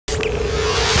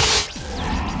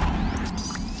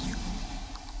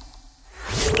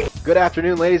Good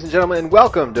afternoon, ladies and gentlemen, and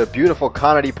welcome to beautiful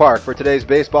Connedy Park for today's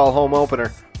baseball home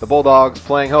opener. The Bulldogs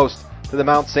playing host to the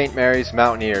Mount St. Mary's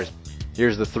Mountaineers.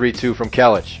 Here's the 3-2 from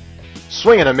Kelich.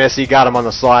 Swing and a miss, he got him on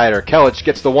the slider. Kelich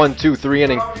gets the 1-2-3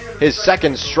 inning, his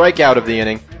second strikeout of the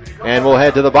inning, and we'll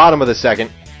head to the bottom of the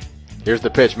second. Here's the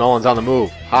pitch, Mullen's on the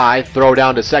move. High, throw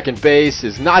down to second base,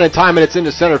 is not in time and it's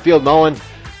into center field. Mullen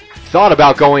thought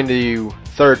about going to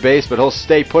third base, but he'll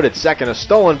stay put at second, a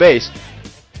stolen base.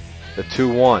 The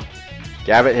 2-1.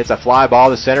 Gavitt hits a fly ball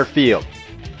to center field.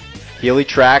 Kelich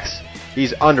tracks.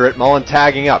 He's under it. Mullen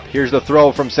tagging up. Here's the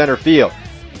throw from center field.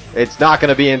 It's not going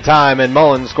to be in time, and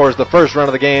Mullen scores the first run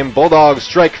of the game. Bulldogs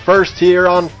strike first here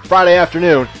on Friday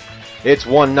afternoon. It's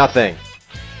 1-0.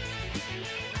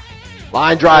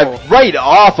 Line drive right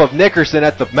off of Nickerson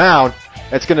at the mound.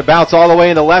 It's going to bounce all the way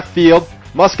into left field.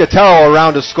 Muscatello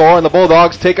around to score, and the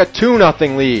Bulldogs take a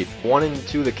 2-0 lead.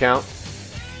 1-2 the count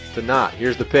to not.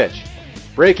 Here's the pitch.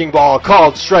 Breaking ball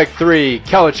called strike 3.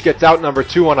 Kelich gets out number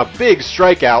 2 on a big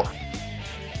strikeout.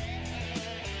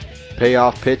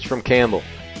 Payoff pitch from Campbell.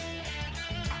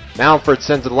 Mountford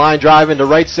sends a line drive into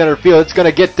right center field. It's going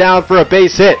to get down for a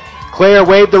base hit. Clare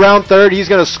waved around third. He's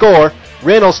going to score.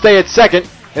 Wren will stay at second,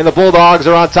 and the Bulldogs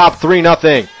are on top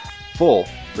 3-0. Full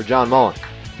for John Mullen.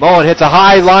 Mullen hits a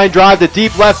high line drive to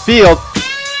deep left field.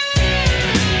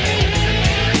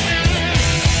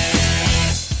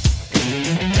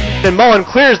 And Mullen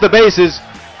clears the bases.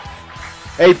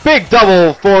 A big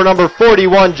double for number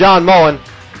 41, John Mullen.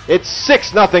 It's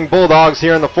 6-0 Bulldogs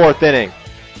here in the fourth inning.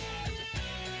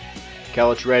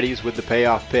 Kelich readies with the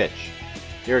payoff pitch.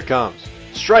 Here it comes.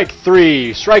 Strike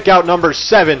 3. Strikeout number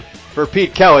 7 for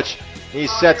Pete Kelich. He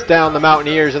sets down the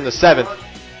Mountaineers in the 7th.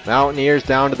 Mountaineers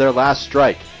down to their last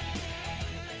strike.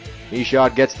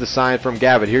 Michaud gets the sign from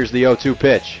Gavitt. Here's the 0-2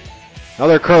 pitch.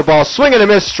 Another curveball. Swing and a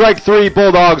miss. Strike 3.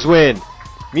 Bulldogs win.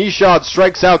 Michaud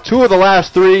strikes out 2 of the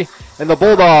last 3, and the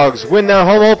Bulldogs win their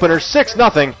home opener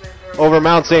 6-0 over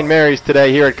Mount St. Mary's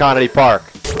today here at Connedy Park.